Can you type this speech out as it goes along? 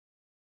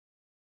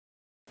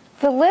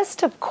The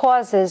list of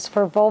causes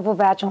for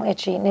vulvovaginal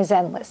itching is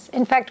endless.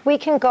 In fact, we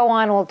can go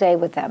on all day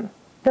with them.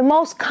 The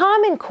most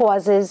common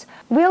causes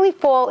really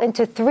fall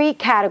into three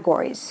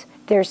categories.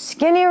 There's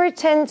skin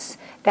irritants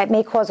that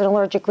may cause an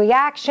allergic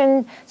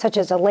reaction, such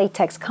as a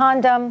latex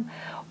condom,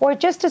 or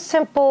just a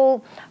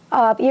simple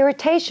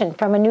irritation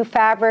from a new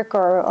fabric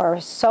or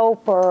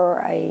soap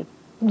or a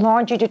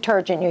laundry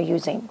detergent you're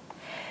using.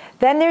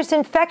 Then there's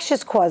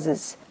infectious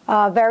causes.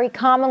 Very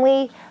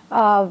commonly,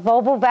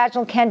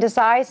 Vulvavaginal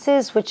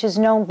Candidiasis, which is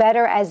known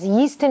better as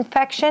yeast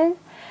infection,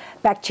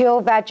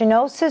 Bacterial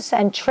Vaginosis,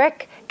 and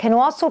Trich can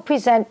also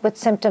present with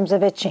symptoms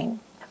of itching.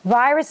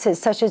 Viruses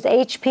such as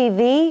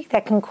HPV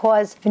that can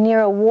cause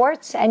veneral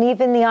warts, and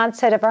even the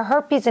onset of a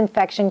herpes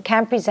infection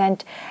can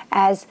present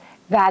as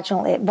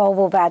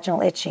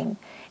vulvovaginal itching.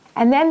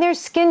 And then there's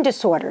skin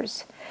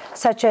disorders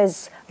such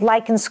as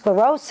Lichen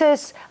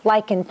Schlerosus,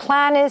 Lichen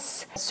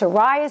Planus,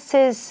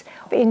 Psoriasis,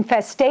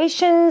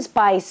 infestations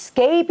by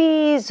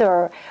Scabes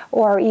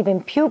or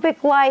even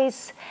pubic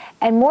lice,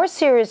 and more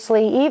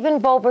seriously, even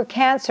vulvar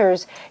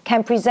cancers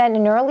can present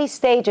in early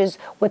stages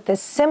with the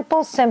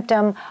simple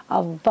symptom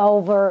of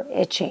vulvar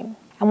itching.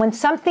 And when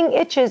something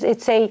itches,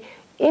 it's an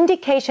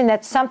indication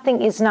that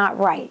something is not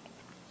right.